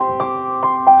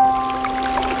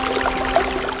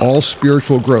All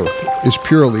spiritual growth is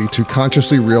purely to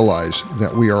consciously realize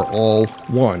that we are all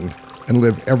one and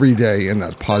live every day in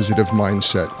that positive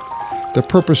mindset. The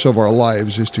purpose of our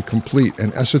lives is to complete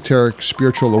an esoteric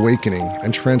spiritual awakening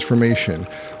and transformation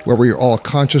where we are all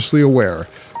consciously aware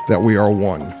that we are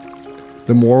one.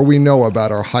 The more we know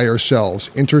about our higher selves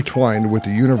intertwined with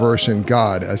the universe and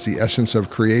God as the essence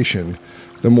of creation,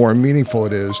 the more meaningful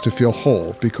it is to feel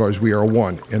whole because we are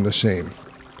one and the same.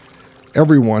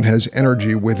 Everyone has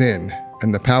energy within,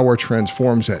 and the power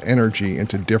transforms that energy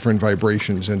into different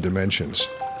vibrations and dimensions.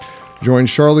 Join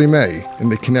Charlee May in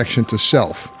the connection to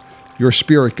self, your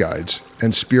spirit guides,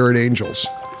 and spirit angels.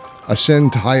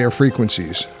 Ascend to higher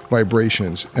frequencies,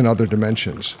 vibrations, and other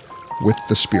dimensions with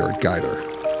the Spirit Guider.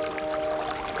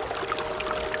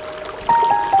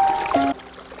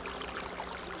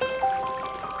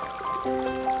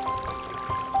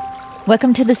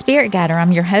 Welcome to the Spirit Guider.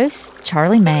 I'm your host,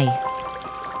 Charlee May.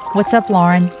 What's up,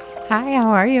 Lauren? Hi, how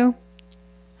are you?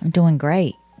 I'm doing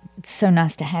great. It's so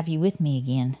nice to have you with me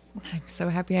again. I'm so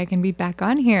happy I can be back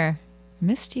on here.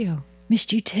 Missed you.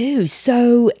 Missed you too.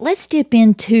 So let's dip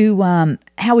into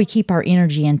how we keep our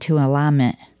energy into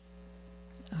alignment.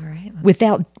 All right.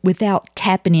 Without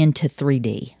tapping into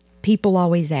 3D. People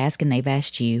always ask, and they've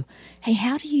asked you, hey,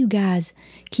 how do you guys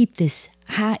keep this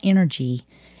high energy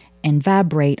and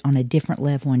vibrate on a different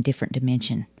level and different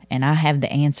dimension? And I have the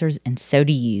answers, and so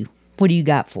do you. What do you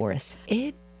got for us?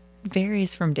 It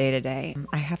varies from day to day.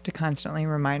 I have to constantly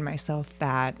remind myself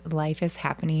that life is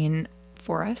happening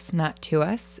for us, not to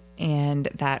us. And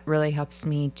that really helps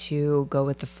me to go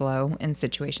with the flow in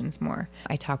situations more.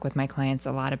 I talk with my clients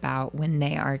a lot about when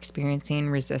they are experiencing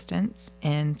resistance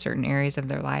in certain areas of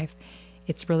their life.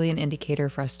 It's really an indicator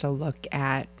for us to look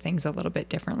at things a little bit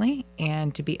differently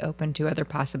and to be open to other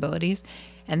possibilities.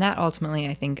 And that ultimately,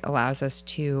 I think, allows us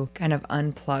to kind of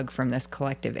unplug from this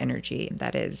collective energy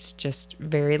that is just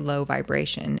very low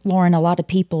vibration. Lauren, a lot of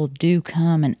people do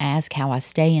come and ask how I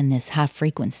stay in this high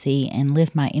frequency and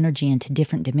lift my energy into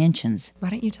different dimensions. Why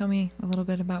don't you tell me a little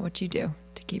bit about what you do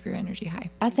to keep your energy high?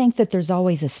 I think that there's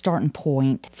always a starting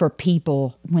point for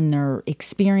people when they're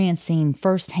experiencing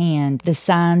firsthand the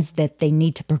signs that they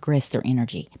need to progress their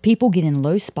energy. People get in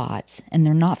low spots and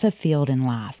they're not fulfilled in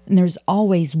life. And there's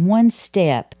always one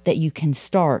step that you can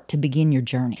start to begin your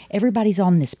journey. Everybody's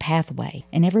on this pathway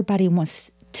and everybody wants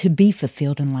to be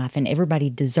fulfilled in life, and everybody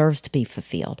deserves to be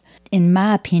fulfilled. In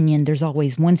my opinion, there's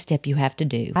always one step you have to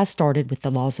do. I started with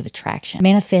the laws of attraction,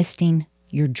 manifesting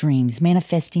your dreams,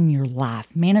 manifesting your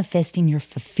life, manifesting your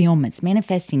fulfillments,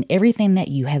 manifesting everything that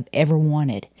you have ever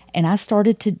wanted. And I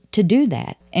started to do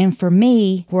that. And for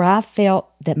me, where I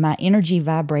felt that my energy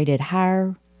vibrated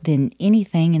higher than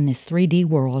anything in this 3D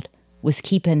world was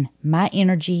keeping my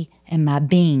energy and my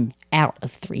being out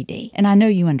of 3D. And I know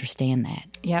you understand that.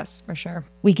 Yes, for sure.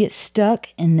 We get stuck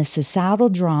in the societal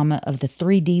drama of the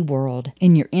 3D world,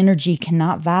 and your energy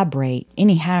cannot vibrate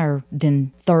any higher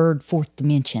than third, fourth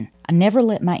dimension. I never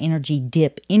let my energy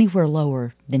dip anywhere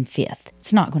lower than fifth.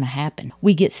 It's not going to happen.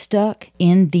 We get stuck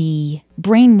in the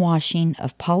brainwashing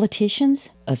of politicians,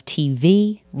 of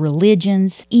TV,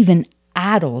 religions, even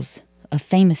idols of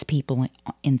famous people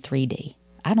in 3D.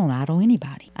 I don't idol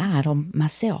anybody. I idol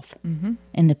myself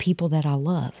and the people that I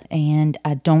love. And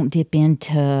I don't dip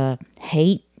into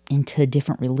hate, into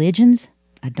different religions.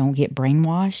 I don't get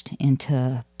brainwashed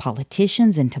into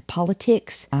politicians, into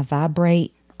politics. I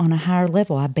vibrate on a higher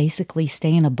level. I basically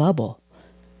stay in a bubble.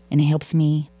 And it helps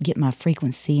me get my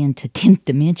frequency into 10th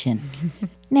dimension.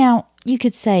 Now, you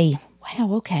could say,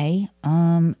 wow, okay,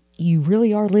 you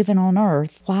really are living on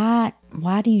Earth.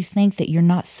 Why do you think that you're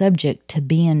not subject to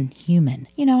being human?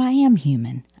 You know, I am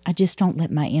human. I just don't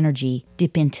let my energy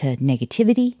dip into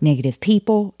negativity, negative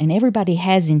people, and everybody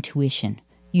has intuition.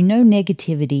 You know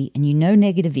negativity and you know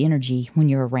negative energy when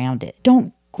you're around it.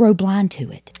 Don't grow blind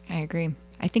to it. I agree.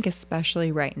 I think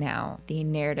especially right now, the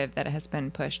narrative that has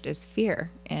been pushed is fear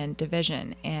and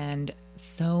division. And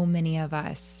so many of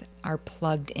us are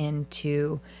plugged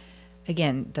into,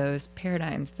 again, those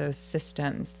paradigms, those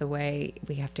systems, the way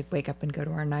we have to wake up and go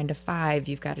to our 9 to 5,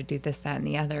 you've got to do this, that, and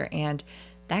the other. And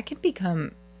that can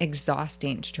become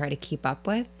exhausting to try to keep up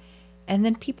with. And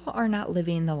then people are not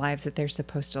living the lives that they're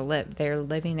supposed to live. They're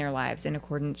living their lives in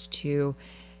accordance to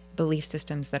belief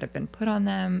systems that have been put on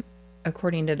them,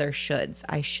 according to their shoulds.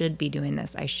 I should be doing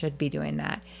this. I should be doing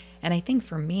that. And I think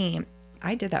for me,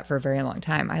 I did that for a very long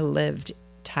time. I lived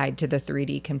tied to the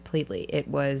 3D completely. It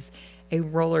was a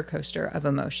roller coaster of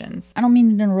emotions. I don't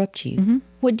mean to interrupt you.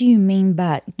 What do you mean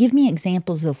by, give me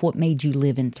examples of what made you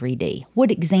live in 3D?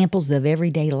 What examples of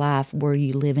everyday life were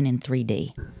you living in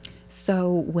 3D?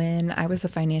 So when I was a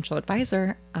financial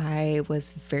advisor, I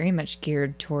was very much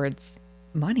geared towards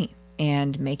money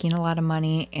and making a lot of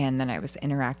money. And then I was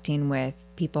interacting with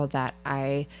people that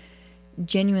I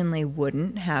genuinely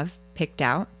wouldn't have picked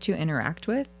out to interact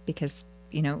with because,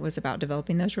 it was about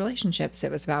developing those relationships.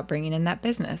 It was about bringing in that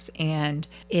business. And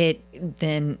it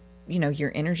then,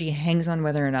 your energy hangs on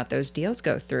whether or not those deals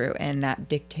go through. And that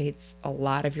dictates a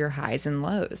lot of your highs and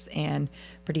lows. And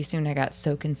pretty soon I got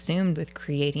so consumed with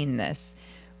creating this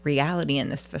reality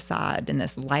and this facade and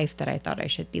this life that I thought I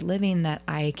should be living that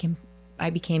I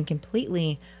became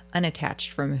completely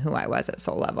unattached from who I was at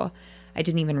soul level. I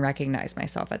didn't even recognize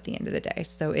myself at the end of the day.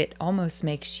 So it almost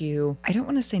makes you, I don't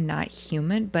want to say not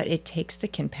human, but it takes the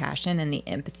compassion and the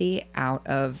empathy out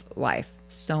of life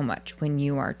so much when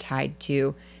you are tied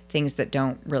to things that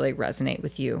don't really resonate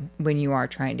with you when you are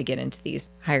trying to get into these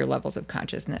higher levels of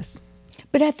consciousness.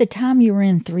 But at the time you were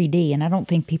in 3D, and I don't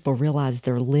think people realize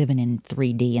they're living in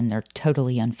 3D and they're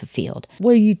totally unfulfilled.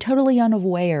 Were you totally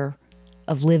unaware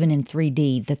of living in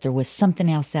 3D, that there was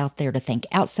something else out there, to think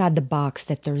outside the box,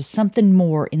 that there's something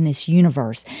more in this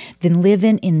universe than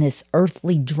living in this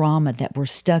earthly drama that we're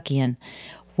stuck in,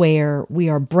 where we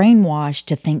are brainwashed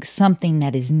to think something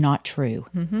that is not true?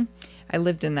 Mm-hmm. I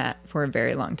lived in that for a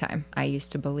very long time. I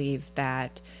used to believe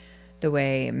that the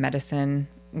way medicine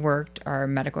worked, our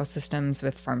medical systems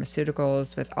with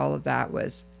pharmaceuticals, with all of that,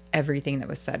 was everything that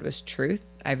was said was truth.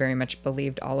 I very much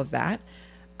believed all of that.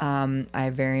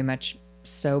 I very much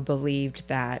so believed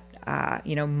that,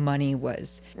 money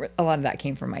was, a lot of that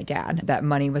came from my dad, that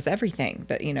money was everything,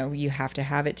 that, you have to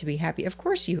have it to be happy. Of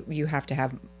course you have to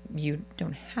have, you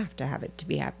don't have to have it to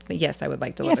be happy. But yes, I would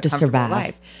like to live a comfortable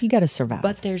life. You got to survive.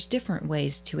 But there's different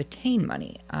ways to attain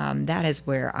money. That is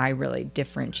where I really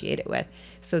differentiate it with.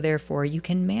 So therefore you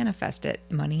can manifest it.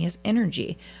 Money is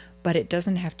energy, but it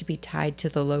doesn't have to be tied to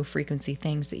the low frequency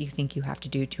things that you think you have to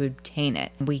do to obtain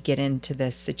it. We get into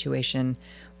this situation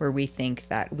where we think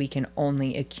that we can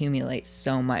only accumulate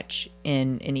so much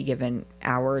in any given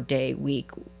hour, day, week,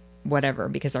 whatever,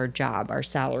 because our job, our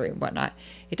salary, whatnot,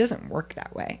 it doesn't work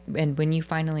that way. And when you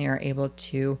finally are able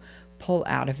to pull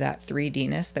out of that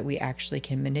 3D-ness, that we actually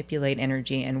can manipulate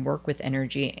energy and work with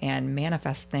energy and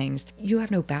manifest things, you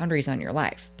have no boundaries on your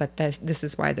life. But this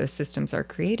is why those systems are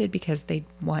created, because they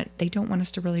don't want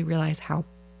us to really realize how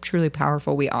truly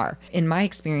powerful we are. In my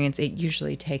experience, it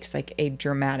usually takes like a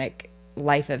dramatic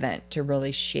life event to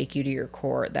really shake you to your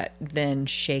core, that then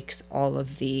shakes all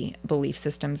of the belief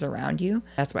systems around you.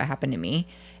 That's what happened to me.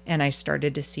 And I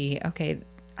started to see, okay,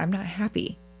 I'm not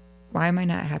happy. Why am I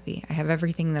not happy? I have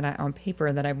everything that on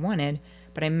paper that I wanted,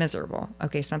 but I'm miserable.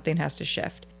 Okay, something has to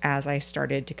shift. As I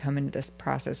started to come into this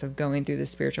process of going through the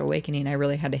spiritual awakening, I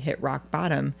really had to hit rock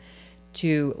bottom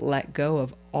to let go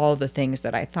of all the things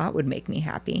that I thought would make me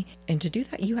happy. And to do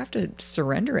that, you have to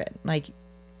surrender it. Like,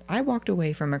 I walked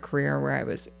away from a career where I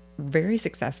was very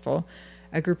successful,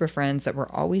 a group of friends that were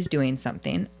always doing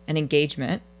something, an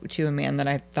engagement to a man that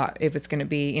I thought it was going to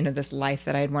be, this life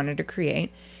that I had wanted to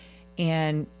create.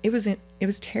 And it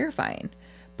was terrifying.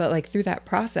 But like through that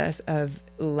process of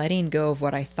letting go of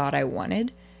what I thought I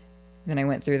wanted, then I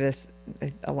went through this,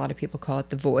 a lot of people call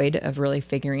it the void of really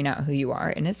figuring out who you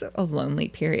are. And it's a lonely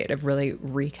period of really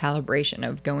recalibration,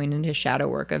 of going into shadow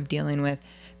work, of dealing with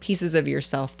pieces of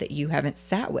yourself that you haven't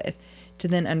sat with, to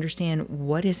then understand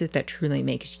what is it that truly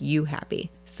makes you happy.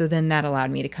 So then that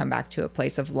allowed me to come back to a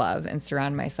place of love and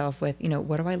surround myself with,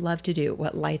 what do I love to do?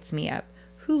 What lights me up?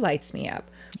 Who lights me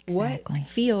up? Exactly. What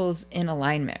feels in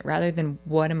alignment, rather than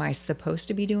what am I supposed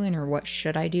to be doing or what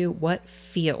should I do? What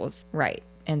feels right?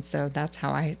 And so that's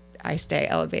how I stay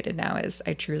elevated now, is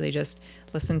I truly just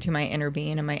listen to my inner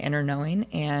being and my inner knowing.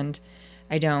 And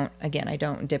I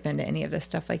don't dip into any of this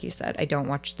stuff. Like you said, I don't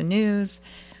watch the news.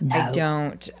 No. I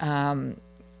don't,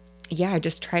 I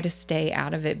just try to stay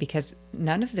out of it, because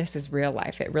none of this is real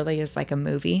life. It really is like a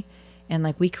movie, and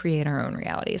like we create our own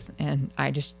realities. And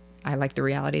I like the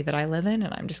reality that I live in,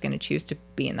 and I'm just going to choose to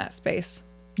be in that space.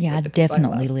 Yeah, I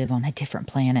definitely live on a different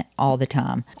planet all the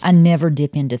time. I never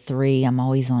dip into 3. I'm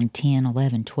always on 10,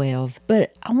 11, 12.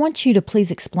 But I want you to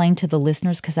please explain to the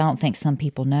listeners, because I don't think some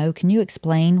people know. Can you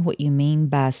explain what you mean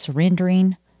by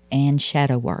surrendering and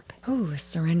shadow work? Oh,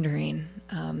 surrendering.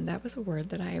 That was a word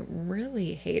that I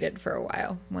really hated for a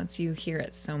while. Once you hear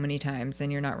it so many times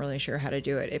and you're not really sure how to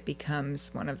do it, it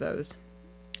becomes one of those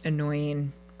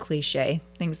annoying cliche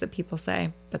things that people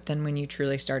say. But then when you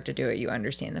truly start to do it, you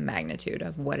understand the magnitude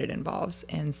of what it involves.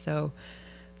 And so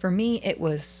for me, it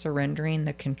was surrendering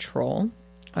the control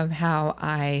of how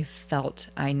I felt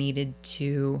I needed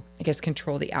to, I guess,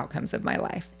 control the outcomes of my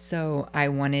life. So I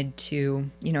wanted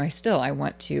to, I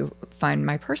want to find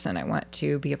my person. I want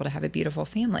to be able to have a beautiful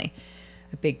family.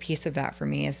 A big piece of that for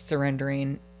me is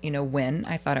surrendering, when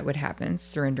I thought it would happen,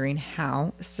 surrendering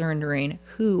how, surrendering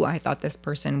who I thought this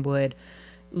person would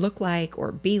look like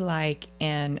or be like,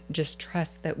 and just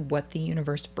trust that what the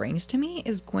universe brings to me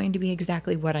is going to be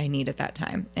exactly what I need at that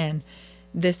time. And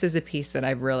this is a piece that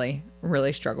I've really,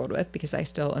 really struggled with because I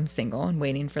still am single and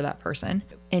waiting for that person.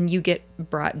 And you get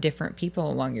brought different people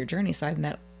along your journey. So I've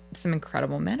met some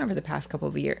incredible men over the past couple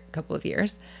of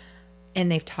years,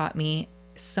 and they've taught me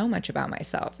so much about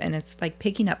myself. And it's like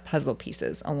picking up puzzle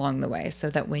pieces along the way so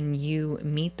that when you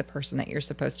meet the person that you're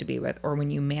supposed to be with, or when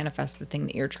you manifest the thing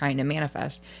that you're trying to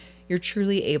manifest, you're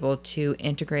truly able to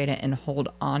integrate it and hold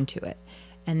on to it.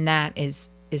 And that is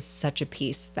such a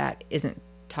piece that isn't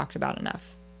talked about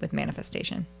enough with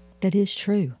manifestation. That is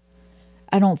true.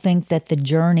 I don't think that the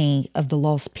journey of the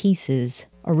lost pieces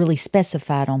are really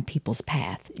specified on people's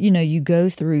path. You go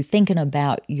through thinking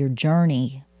about your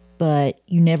journey, but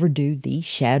you never do the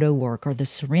shadow work or the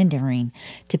surrendering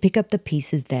to pick up the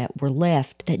pieces that were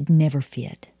left that never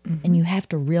fit. Mm-hmm. And you have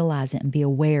to realize it and be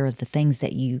aware of the things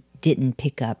that you didn't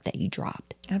pick up, that you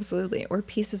dropped. Absolutely. Or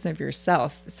pieces of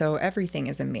yourself. So everything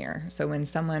is a mirror. So when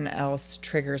someone else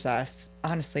triggers us,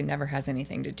 honestly never has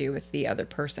anything to do with the other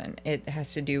person. It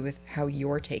has to do with how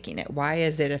you're taking it. Why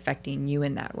is it affecting you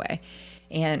in that way?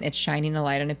 And it's shining a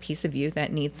light on a piece of you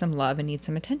that needs some love and needs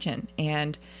some attention.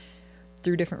 And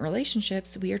through different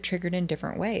relationships, we are triggered in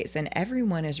different ways. And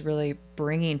everyone is really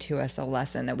bringing to us a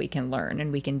lesson that we can learn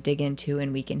and we can dig into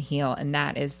and we can heal. And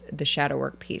that is the shadow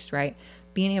work piece, right?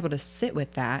 Being able to sit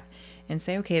with that and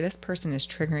say, okay, this person is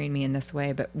triggering me in this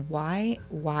way, but why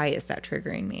is that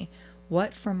triggering me?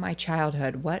 What from my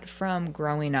childhood, what from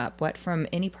growing up, what from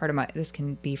any part of this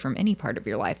can be from any part of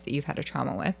your life that you've had a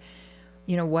trauma with.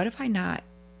 What have I not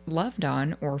loved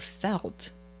on or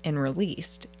felt and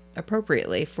released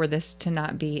appropriately for this to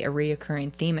not be a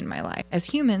reoccurring theme in my life? As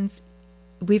humans,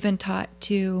 we've been taught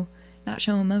to not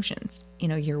show emotions.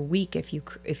 You're weak if you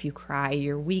cry,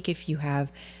 you're weak if you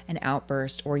have an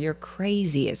outburst, or you're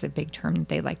crazy is a big term that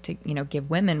they like to, give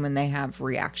women when they have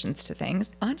reactions to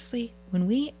things. Honestly, when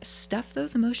we stuff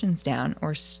those emotions down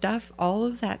or stuff all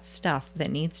of that stuff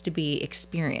that needs to be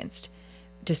experienced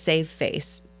to save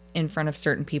face in front of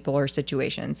certain people or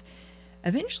situations,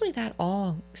 eventually that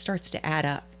all starts to add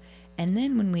up. And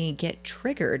then when we get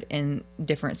triggered in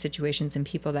different situations and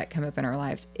people that come up in our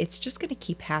lives, it's just going to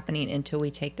keep happening until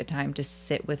we take the time to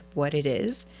sit with what it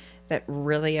is that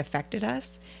really affected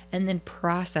us and then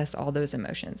process all those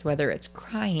emotions, whether it's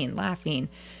crying, laughing,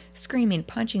 screaming,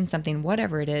 punching something,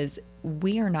 whatever it is.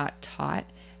 We are not taught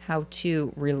how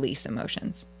to release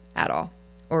emotions at all.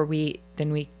 Or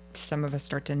some of us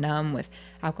start to numb with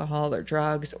alcohol or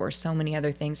drugs or so many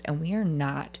other things, and we are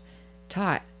not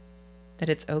taught that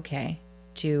it's okay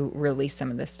to release some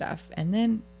of this stuff. And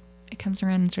then it comes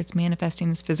around and starts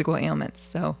manifesting as physical ailments.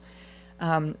 So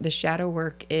the shadow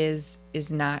work is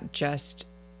not just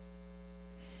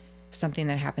something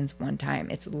that happens one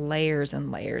time. It's layers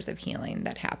and layers of healing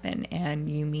that happen, and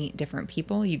you meet different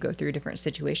people, you go through different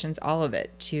situations, all of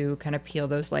it to kind of peel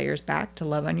those layers back to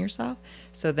love on yourself,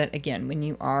 so that again, when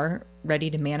you are ready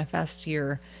to manifest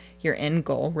your end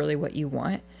goal, really what you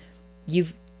want,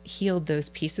 you've healed those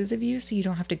pieces of you, so you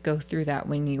don't have to go through that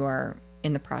when you are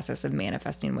in the process of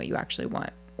manifesting what you actually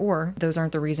want. Or those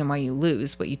aren't the reason why you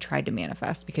lose what you tried to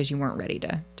manifest, because you weren't ready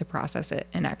to process it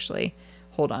and actually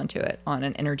hold on to it on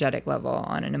an energetic level,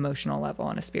 on an emotional level,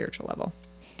 on a spiritual level.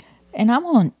 And I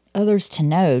want others to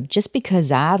know, just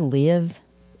because I live,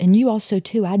 and you also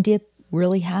too, I dip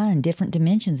really high in different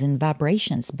dimensions and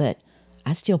vibrations, but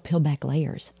I still peel back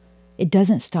layers. It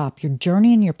doesn't stop. Your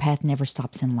journey and your path never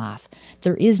stops in life.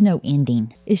 There is no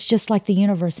ending. It's just like the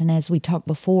universe, and as we talked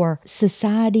before,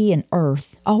 society and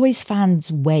earth always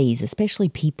finds ways, especially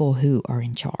people who are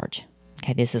in charge.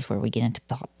 Okay, this is where we get into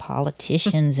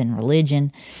politicians and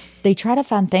religion. They try to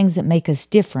find things that make us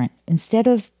different instead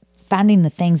of finding the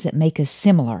things that make us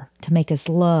similar, to make us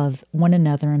love one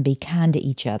another and be kind to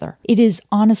each other. It is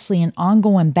honestly an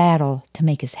ongoing battle to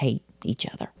make us hate each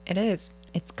other. It is.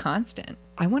 It's constant.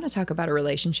 I want to talk about a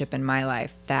relationship in my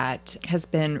life that has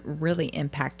been really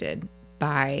impacted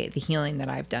by the healing that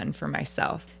I've done for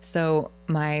myself. So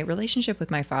my relationship with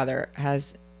my father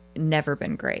has never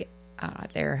been great.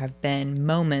 There have been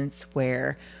moments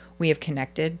where we have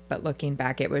connected, but looking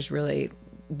back, it was really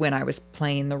when I was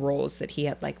playing the roles that he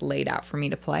had laid out for me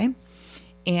to play.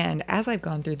 And as I've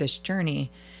gone through this journey,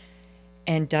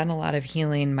 and done a lot of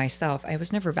healing myself, I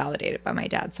was never validated by my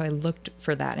dad. So I looked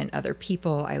for that in other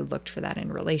people. I looked for that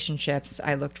in relationships.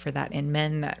 I looked for that in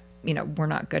men that, were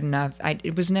not good enough.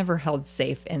 It was never held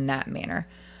safe in that manner.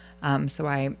 So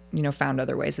I, found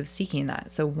other ways of seeking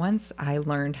that. So once I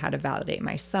learned how to validate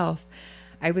myself,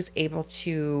 I was able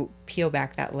to peel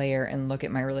back that layer and look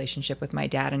at my relationship with my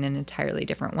dad in an entirely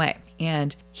different way.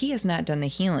 And he has not done the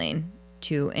healing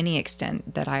to any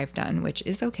extent that I've done, which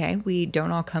is okay. We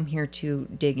don't all come here to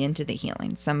dig into the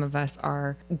healing. Some of us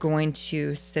are going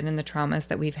to sit in the traumas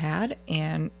that we've had,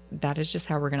 and that is just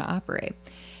how we're going to operate.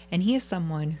 And he is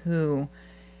someone who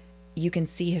you can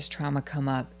see his trauma come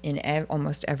up in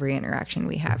almost every interaction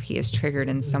we have. He is triggered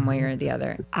in some way or the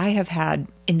other. I have had,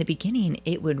 in the beginning,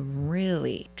 it would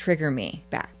really trigger me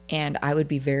back. And I would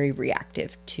be very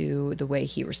reactive to the way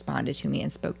he responded to me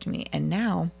and spoke to me. And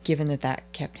now, given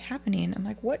that kept happening, I'm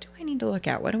like, what do I need to look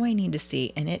at? What do I need to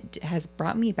see? And it has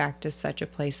brought me back to such a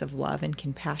place of love and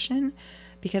compassion,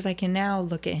 because I can now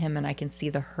look at him and I can see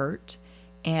the hurt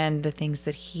and the things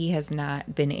that he has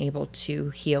not been able to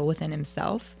heal within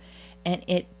himself. And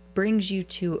it brings you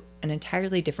to an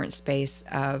entirely different space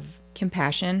of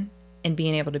compassion and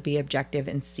being able to be objective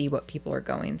and see what people are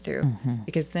going through. Mm-hmm.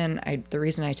 Because then the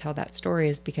reason I tell that story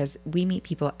is because we meet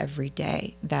people every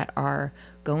day that are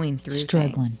going through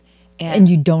struggling things. And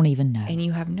you don't even know. And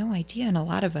you have no idea. And a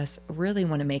lot of us really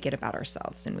want to make it about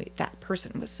ourselves. And that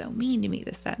person was so mean to me,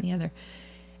 this, that, and the other.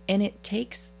 And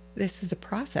this is a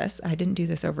process. I didn't do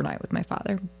this overnight with my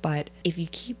father, but if you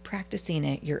keep practicing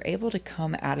it, you're able to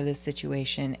come out of this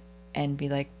situation and be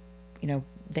like,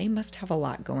 they must have a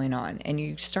lot going on. And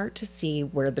you start to see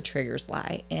where the triggers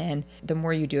lie. And the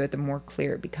more you do it, the more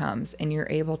clear it becomes. And you're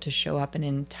able to show up in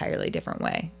an entirely different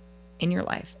way in your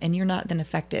life. And you're not then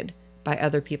affected by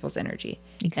other people's energy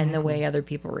and the way other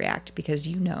people react, because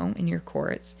in your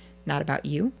core, it's not about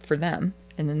you, for them.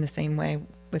 And then the same way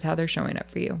with how they're showing up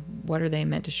for you. What are they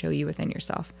meant to show you within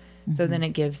yourself? Mm-hmm. So then it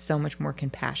gives so much more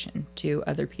compassion to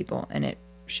other people, and it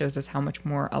shows us how much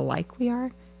more alike we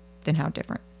are than how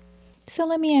different. So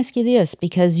let me ask you this,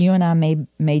 because you and I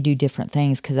may do different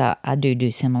things, because I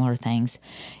do similar things.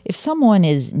 If someone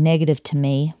is negative to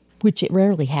me, which it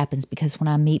rarely happens, because when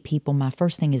I meet people, my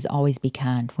first thing is always be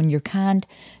kind. When you're kind,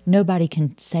 nobody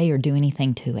can say or do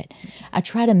anything to it. I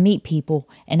try to meet people,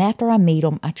 and after I meet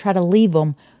them, I try to leave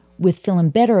them with feeling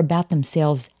better about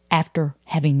themselves after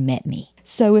having met me.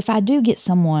 So if I do get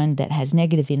someone that has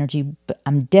negative energy,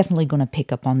 I'm definitely going to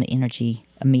pick up on the energy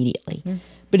immediately. Mm.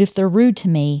 But if they're rude to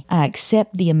me, I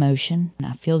accept the emotion, and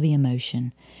I feel the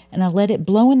emotion, and I let it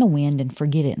blow in the wind and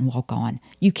forget it and walk on.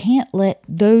 You can't let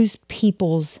those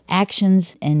people's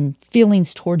actions and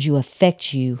feelings towards you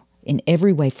affect you in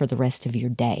every way for the rest of your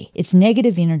day. It's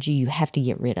negative energy. You have to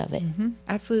get rid of it. Mm-hmm.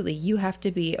 Absolutely. You have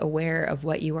to be aware of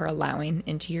what you are allowing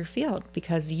into your field,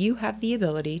 because you have the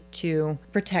ability to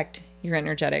protect your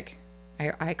energetic.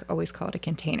 I always call it a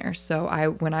container. So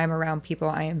when I'm around people,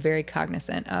 I am very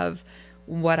cognizant of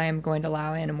what I'm going to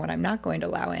allow in and what I'm not going to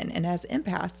allow in. And as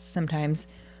empaths, sometimes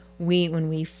when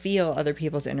we feel other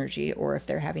people's energy, or if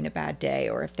they're having a bad day,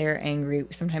 or if they're angry,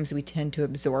 sometimes we tend to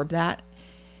absorb that.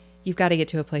 You've got to get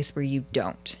to a place where you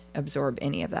don't absorb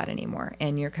any of that anymore.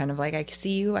 And you're kind of like, I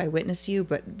see you, I witness you,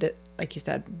 but like you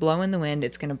said, blow in the wind,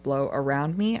 it's going to blow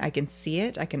around me. I can see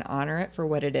it. I can honor it for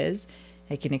what it is.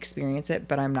 I can experience it,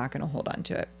 but I'm not going to hold on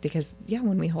to it, because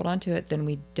when we hold on to it, then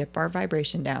we dip our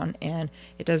vibration down and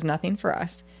it does nothing for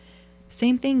us.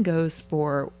 Same thing goes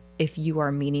for if you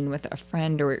are meeting with a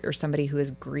friend or somebody who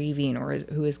is grieving or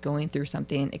who is going through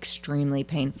something extremely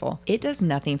painful. It does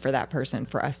nothing for that person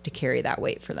for us to carry that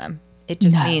weight for them. It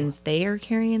just means they are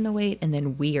carrying the weight, and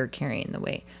then we are carrying the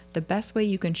weight. The best way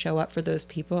you can show up for those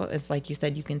people is, like you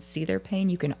said, you can see their pain,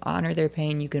 you can honor their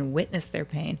pain, you can witness their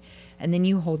pain, and then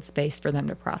you hold space for them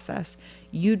to process.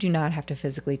 You do not have to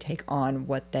physically take on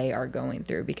what they are going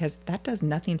through, because that does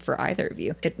nothing for either of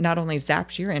you. It not only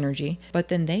zaps your energy, but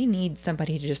then they need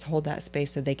somebody to just hold that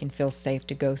space so they can feel safe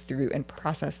to go through and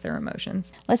process their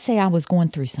emotions. Let's say I was going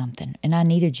through something and I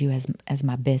needed you as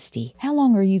my bestie. How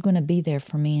long are you going to be there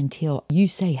for me until you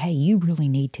say, hey, you really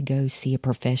need to go see a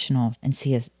professional and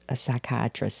see a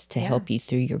psychiatrist to help you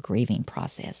through your grieving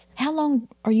process? How long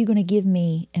are you going to give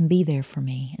me and be there for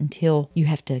me until you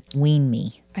have to wean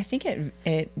me? I think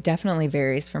it definitely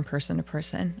varies from person to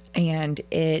person, and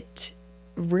it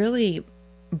really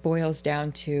boils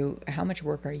down to how much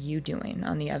work are you doing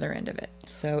on the other end of it.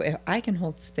 So if I can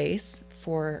hold space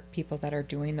for people that are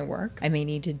doing the work, I may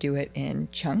need to do it in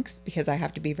chunks, because I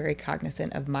have to be very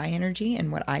cognizant of my energy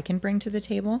and what I can bring to the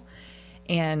table.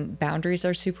 And boundaries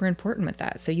are super important with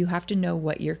that. So you have to know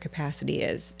what your capacity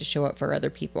is to show up for other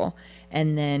people,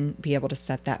 and then be able to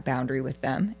set that boundary with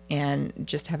them and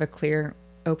just have a clear,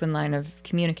 open line of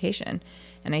communication.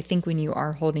 And I think when you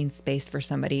are holding space for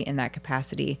somebody in that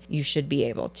capacity, you should be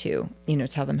able to,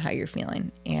 tell them how you're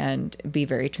feeling and be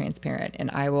very transparent.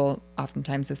 And I will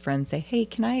oftentimes with friends say, hey,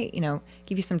 can I,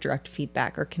 give you some direct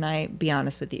feedback, or can I be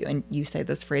honest with you? And you say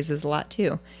those phrases a lot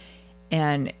too.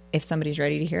 And if somebody's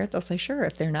ready to hear it, they'll say, sure.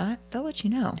 If they're not, they'll let you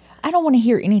know. I don't want to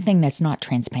hear anything that's not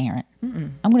transparent.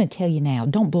 I'm going to tell you now,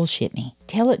 don't bullshit me.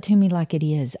 Tell it to me like it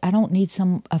is. I don't need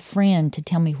a friend to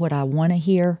tell me what I want to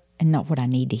hear and not what I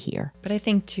need to hear. But I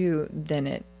think too,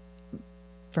 then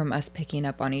from us picking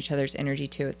up on each other's energy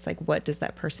too, it's like, what does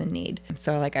that person need?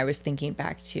 So like I was thinking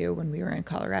back to when we were in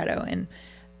Colorado, and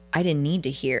I didn't need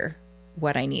to hear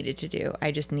what I needed to do.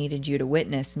 I just needed you to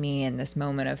witness me in this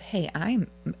moment of, hey, I'm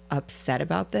upset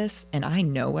about this and I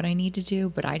know what I need to do,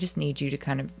 but I just need you to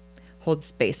kind of hold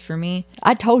space for me.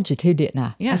 I told you to, didn't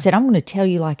I? Yeah. I said, I'm going to tell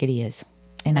you like it is.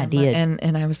 And I did.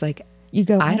 And I was like, you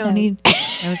go, I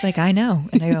was like, I know.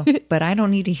 And I go, but I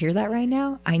don't need to hear that right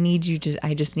now. I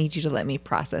just need you to let me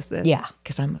process this. Yeah.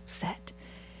 Because I'm upset.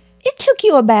 It took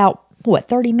you about,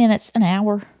 30 minutes, an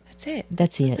hour? That's it.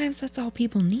 It. Sometimes that's all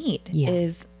people need. Yeah.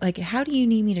 Is like, how do you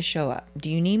need me to show up? Do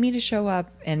you need me to show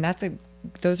up? And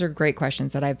those are great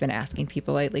questions that I've been asking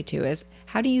people lately too, is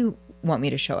how do you want me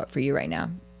to show up for you right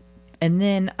now? And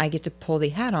then I get to pull the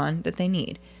hat on that they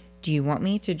need. Do you want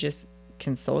me to just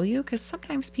console you? Because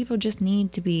sometimes people just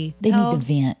need to be held. Need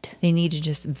to vent. They need to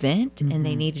just vent, and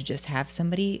they need to just have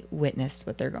somebody witness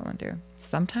what they're going through.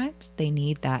 Sometimes they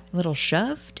need that little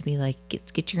shove to be like,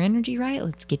 get your energy right.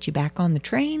 Let's get you back on the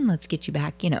train. Let's get you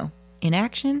back, in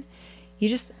action.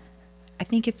 I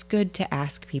think it's good to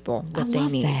ask people what they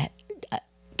need. I love that.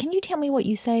 Can you tell me what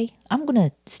you say? I'm going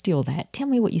to steal that. Tell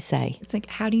me what you say. It's like,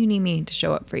 how do you need me to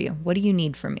show up for you? What do you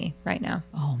need from me right now?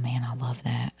 Oh, man, I love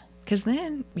that. Because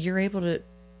then you're able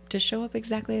to show up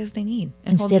exactly as they need.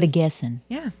 Instead of guessing.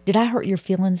 Yeah. Did I hurt your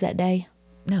feelings that day?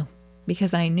 No,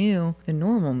 because I knew the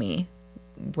normal me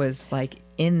was like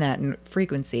in that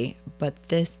frequency. But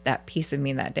that piece of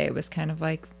me that day was kind of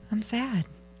like, I'm sad.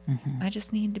 I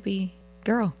just need to be,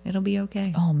 girl, it'll be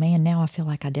okay. Oh, man, now I feel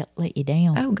like I let you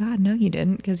down. Oh, God, no, you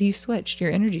didn't. Because you switched.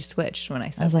 Your energy switched when I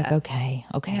said that. I was like, okay,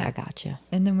 Yeah. I got you.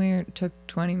 And then took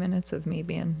 20 minutes of me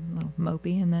being a little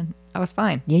mopey, and then I was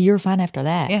fine. Yeah, you were fine after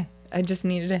that. Yeah. I just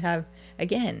needed to have,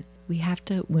 again,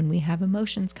 when we have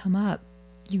emotions come up,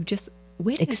 you just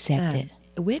witness them.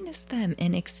 Witness them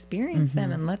and experience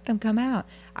them and let them come out.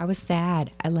 I was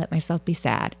sad. I let myself be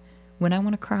sad. When I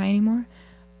want to cry anymore,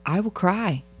 I will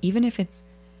cry. Even if it's,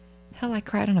 hell, I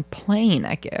cried on a plane.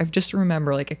 I just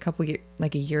remember like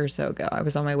a year or so ago, I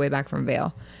was on my way back from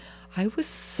Vail. I was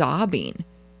sobbing.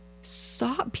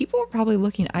 People were probably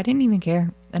looking. I didn't even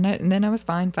care. And then I was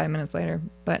fine 5 minutes later.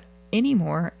 But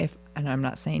anymore, and I'm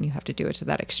not saying you have to do it to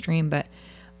that extreme, but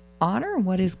honor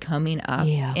what is coming up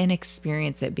and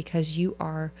experience it, because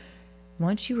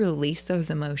once you release those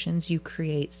emotions, you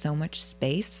create so much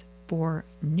space for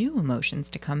new emotions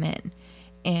to come in.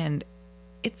 And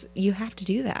you have to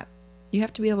do that. You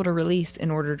have to be able to release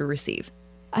in order to receive.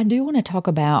 I do want to talk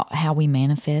about how we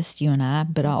manifest, you and I,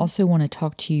 but I also want to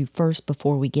talk to you first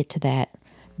before we get to that,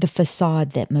 the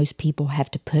facade that most people have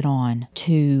to put on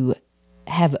to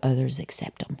have others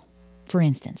accept them. For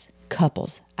instance,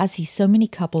 couples. I see so many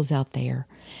couples out there,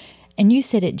 and you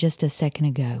said it just a second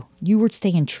ago. You were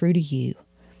staying true to you.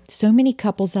 So many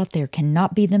couples out there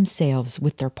cannot be themselves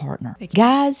with their partner.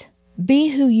 Guys, be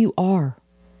who you are.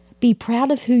 Be proud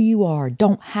of who you are.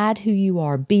 Don't hide who you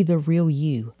are. Be the real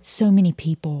you. So many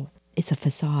people, it's a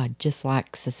facade, just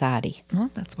like society.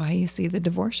 Well, that's why you see the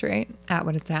divorce rate at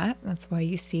what it's at. That's why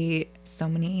you see so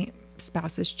many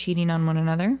spouses cheating on one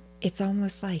another. It's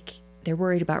almost like they're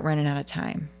worried about running out of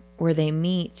time, or they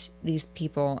meet these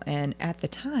people and at the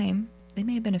time they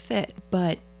may have been a fit,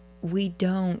 but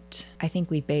I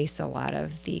think we base a lot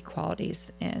of the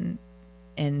qualities and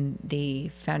the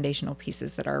foundational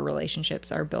pieces that our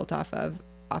relationships are built off of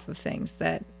things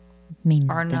that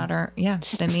are not our,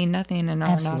 that mean nothing and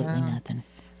are not our own. Nothing.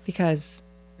 Because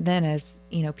then as,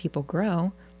 people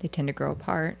grow, they tend to grow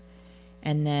apart.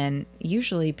 And then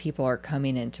usually people are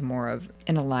coming into more of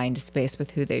an aligned space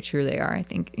with who they truly are. I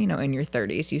think, in your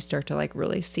 30s, you start to like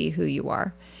really see who you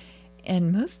are.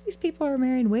 And most of these people are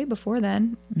married way before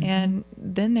then. Mm-hmm. And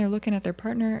then they're looking at their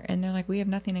partner and they're like, we have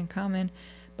nothing in common,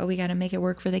 but we got to make it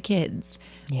work for the kids,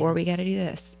 or we got to do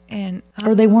this. And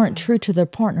or they weren't true to their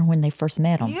partner when they first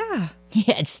met them. Yeah.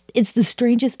 Yeah, it's the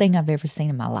strangest thing I've ever seen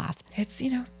in my life. It's,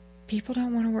 people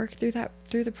don't want to work through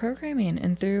the programming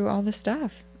and through all this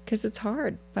stuff. because it's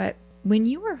hard. But when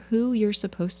you are who you're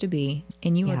supposed to be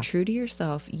and you Yeah. are true to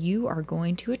yourself, you are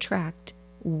going to attract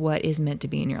what is meant to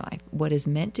be in your life. What is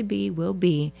meant to be will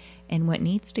be, and what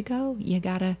needs to go, you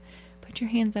gotta put your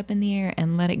hands up in the air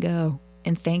and let it go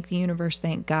and thank the universe,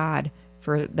 thank God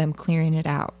for them clearing it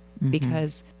out.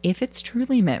 Because if it's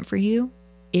truly meant for you,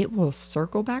 it will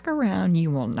circle back around. You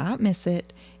will not miss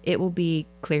it. It will be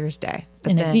clear as day.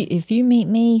 But And then, if you meet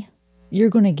me,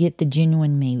 you're going to get the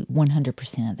genuine me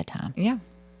 100% of the time. yeah,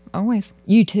 always.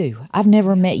 You too. I've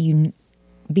never met you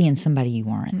being somebody you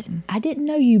weren't. I didn't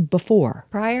know you before.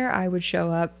 Prior, I would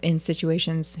show up in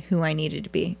situations who I needed to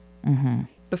be.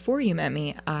 Before you met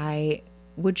me, I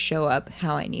would show up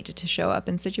how I needed to show up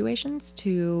in situations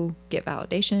to get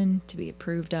validation, to be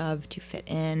approved of, to fit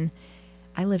in.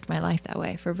 I lived my life that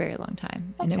way for a very long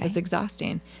time, and it Okay. was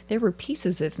exhausting. There were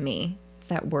pieces of me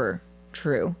that were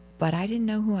true, but I didn't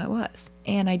know who I was.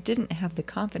 And I didn't have the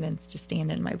confidence to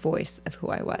stand in my voice of who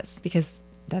I was, because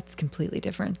that's completely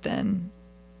different than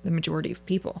the majority of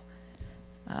people.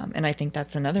 And I think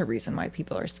that's another reason why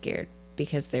people are scared,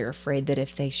 because they're afraid that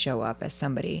if they show up as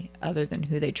somebody other than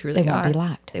who they truly They won't are, be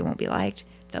liked. they won't be liked.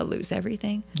 They'll lose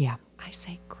everything. Yeah. I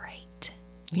say great.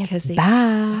 Yeah, Because they bye.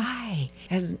 bye.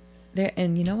 As there,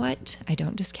 and you know what? I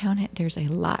don't discount it. There's a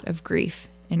lot of grief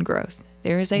in growth.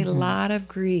 There is a lot of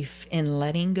grief in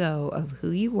letting go of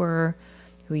who you were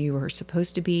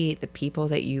supposed to be, the people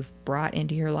that you've brought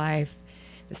into your life,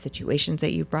 the situations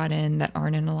that you've brought in that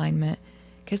aren't in alignment,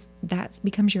 because that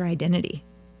becomes your identity.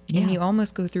 Yeah. And you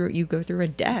almost go through a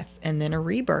death and then a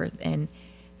rebirth, and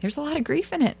there's a lot of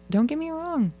grief in it. Don't get me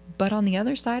wrong. But on the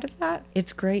other side of that,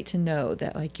 it's great to know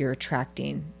that like you're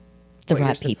attracting The what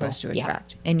right you're people. supposed to Yeah.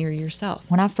 attract, and you're yourself.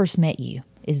 When I first met you,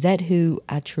 is that who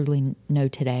I truly know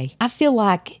today? I feel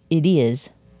like it is.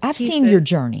 I've seen your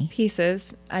journey.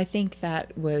 Pieces. I think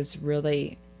that was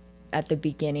really at the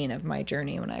beginning of my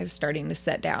journey when I was starting to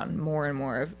set down more and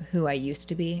more of who I used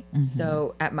to be.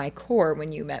 So at my core,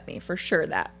 when you met me, for sure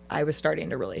that I was starting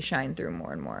to really shine through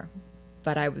more and more.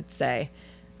 But I would say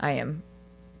I am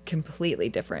completely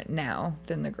different now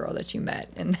than the girl that you met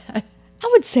in that I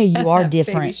would say you are baby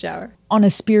different shower. on a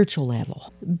spiritual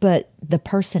level, but the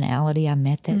personality I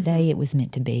met that day, it was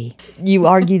meant to be. You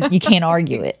can't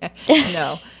argue it.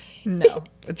 No.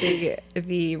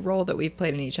 The role that we've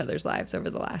played in each other's lives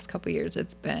over the last couple of years,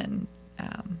 it's been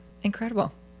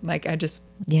incredible. Like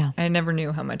I never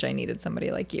knew how much I needed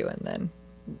somebody like you, and then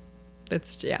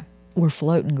We're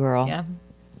floating, girl. yeah.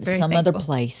 Very Some other thankful.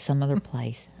 place, some other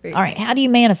place. Very All right, how do you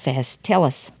manifest? Tell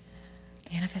us.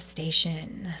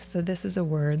 Manifestation. So this is a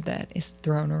word that is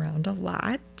thrown around a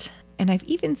lot. And I've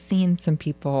even seen some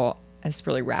people, this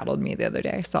really rattled me the other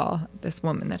day. I saw this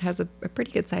woman that has a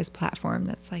pretty good sized platform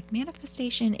that's like,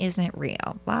 manifestation isn't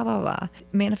real, blah, blah, blah.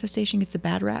 Manifestation gets a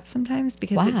bad rap sometimes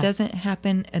because Why? it doesn't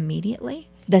happen immediately.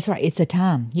 That's right. It's a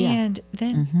time. Yeah. And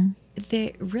then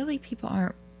really people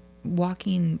aren't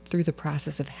walking through the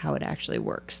process of how it actually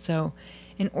works. So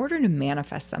in order to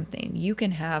manifest something, you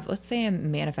can have, let's say I'm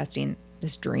manifesting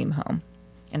this dream home,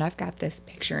 and I've got this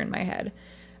picture in my head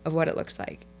of what it looks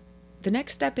like. The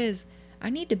next step is I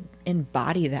need to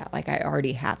embody that like I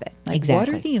already have it. Like, what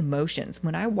Exactly. are the emotions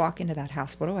when I walk into that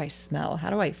house? What do I smell? How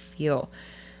do I feel?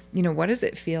 You know, what does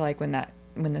it feel like when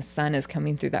the sun is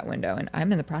coming through that window? And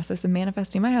I'm in the process of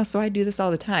manifesting my house, so I do this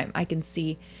all the time. I can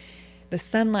see the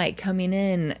sunlight coming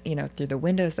in, you know, through the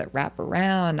windows that wrap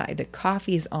around. The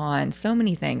coffee's on, so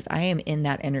many things. I am in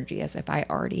that energy as if I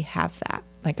already have that.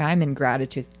 Like, I'm in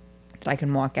gratitude that I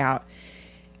can walk out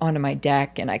onto my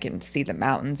deck and I can see the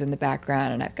mountains in the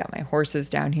background, and I've got my horses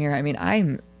down here. I mean,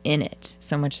 I'm in it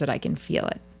so much that I can feel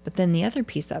it. But then the other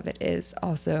piece of it is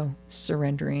also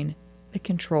surrendering the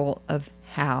control of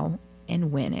how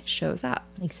and when it shows up.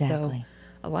 Exactly. So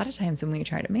a lot of times when we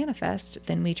try to manifest,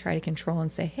 then we try to control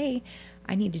and say, hey,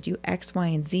 I need to do X, Y,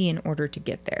 and Z in order to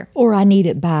get there. Or I need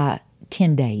it by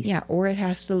 10 days. Yeah, or it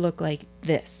has to look like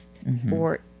this.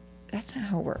 Or that's not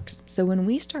how it works. So when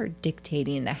we start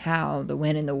dictating the how, the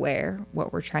when, and the where,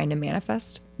 what we're trying to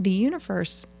manifest, the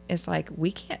universe is like,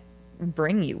 we can't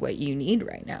bring you what you need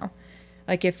right now.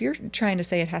 Like, if you're trying to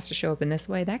say it has to show up in this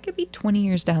way, that could be 20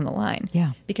 years down the line.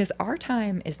 Yeah. Because our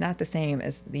time is not the same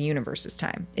as the universe's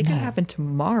time. It could happen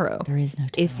tomorrow. There is no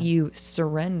time. If you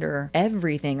surrender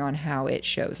everything on how it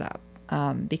shows up.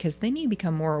 Because then you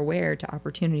become more aware to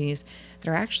opportunities that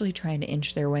are actually trying to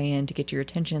inch their way in to get your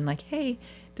attention. Like, hey,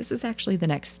 this is actually the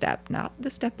next step, not the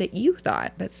step that you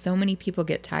thought. But so many people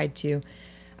get tied to,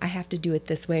 I have to do it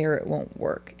this way or it won't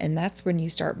work. And that's when you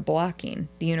start blocking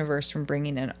the universe from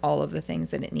bringing in all of the things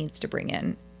that it needs to bring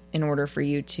in order for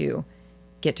you to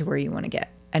get to where you want to get.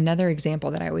 Another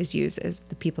example that I always use is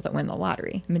the people that win the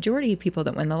lottery. The majority of people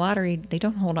that win the lottery, they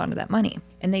don't hold on to that money.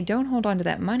 And they don't hold on to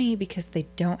that money because they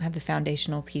don't have the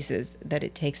foundational pieces that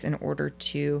it takes in order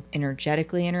to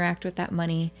energetically interact with that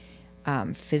money,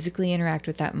 physically interact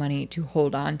with that money, to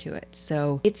hold on to it.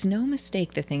 So it's no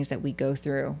mistake the things that we go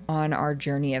through on our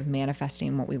journey of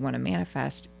manifesting what we want to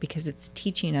manifest, because it's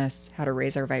teaching us how to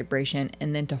raise our vibration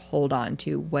and then to hold on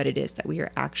to what it is that we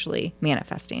are actually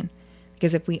manifesting.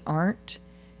 Because if we aren't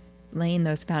laying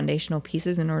those foundational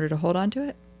pieces in order to hold on to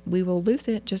it, we will lose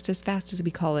it just as fast as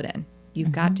we call it in.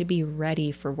 You've got to be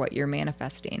ready for what you're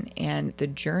manifesting. And the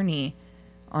journey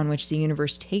on which the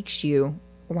universe takes you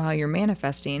while you're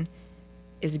manifesting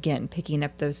is, again, picking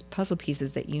up those puzzle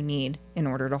pieces that you need in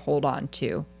order to hold on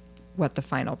to what the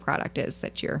final product is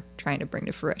that you're trying to bring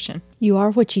to fruition. You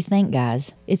are what you think,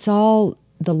 guys. It's all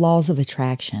the laws of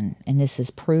attraction, and this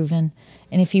is proven.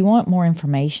 And if you want more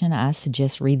information, I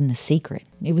suggest reading The Secret.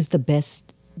 It was the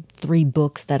best 3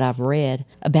 books that I've read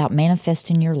about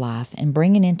manifesting your life and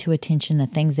bringing into attention the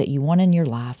things that you want in your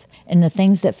life and the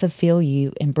things that fulfill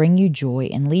you and bring you joy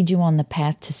and lead you on the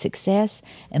path to success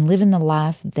and living the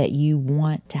life that you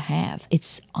want to have.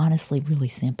 It's honestly really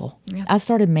simple. Yeah. I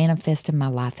started manifesting my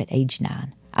life at age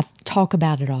 9. I talk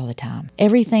about it all the time.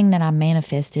 Everything that I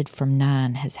manifested from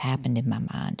 9 has happened in my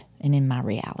mind and in my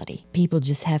reality. People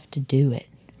just have to do it.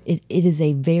 It is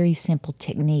a very simple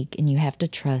technique, and you have to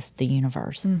trust the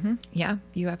universe. Mm-hmm. Yeah,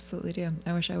 you absolutely do.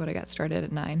 I wish I would have got started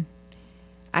at 9.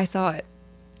 I saw it.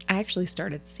 I actually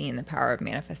started seeing the power of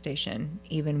manifestation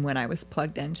even when I was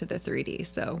plugged into the 3D.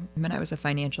 So when I was a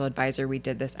financial advisor, we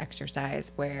did this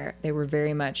exercise where they were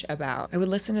very much about, I would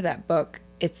listen to that book.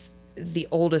 It's the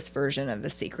oldest version of The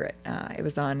Secret. It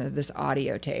was on this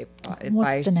audio tape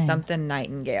by something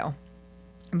Nightingale.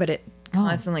 But it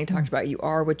constantly talked about you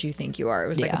are what you think you are. It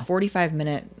was like a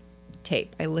 45-minute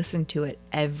tape. I listened to it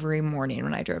every morning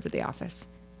when I drove to the office.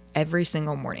 Every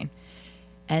single morning.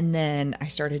 And then I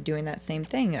started doing that same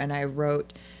thing. And I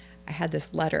had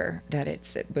this letter that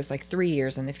it was like 3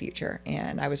 years in the future.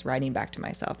 And I was writing back to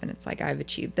myself. And it's like, I've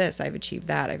achieved this. I've achieved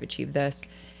that. I've achieved this.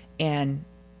 And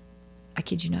I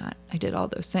kid you not, I did all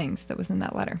those things that was in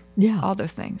that letter. Yeah. All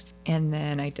those things. And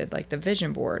then I did like the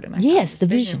vision board. And the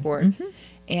vision board. Mm-hmm.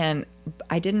 And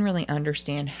I didn't really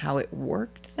understand how it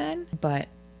worked then, but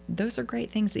those are great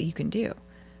things that you can do.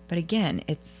 But again,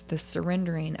 it's the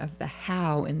surrendering of the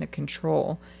how and the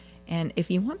control. And if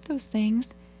you want those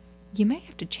things, you may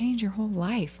have to change your whole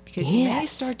life, because you may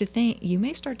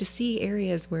start to see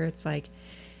areas where it's like,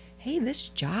 hey, this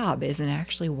job isn't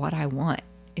actually what I want.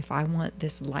 If I want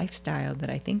this lifestyle that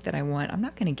I think that I want, I'm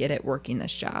not going to get it working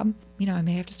this job. I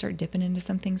may have to start dipping into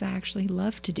some things I actually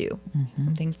love to do,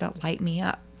 some things that light me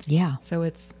up. Yeah. So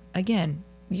it's, again,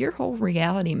 your whole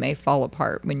reality may fall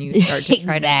apart when you start to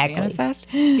try to manifest,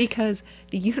 because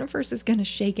the universe is going to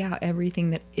shake out everything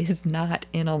that is not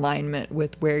in alignment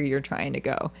with where you're trying to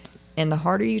go. And the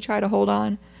harder you try to hold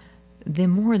on, the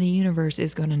more the universe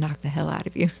is going to knock the hell out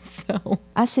of you. So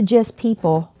I suggest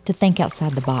people to think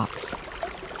outside the box.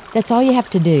 That's all you have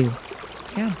to do.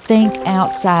 Yeah. Think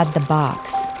outside the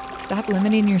box. Stop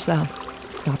limiting yourself.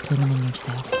 Stop limiting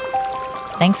yourself.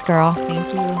 Thanks, girl.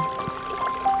 Thank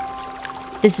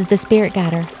you. This is The Spirit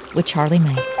Guider with Charlee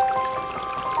May.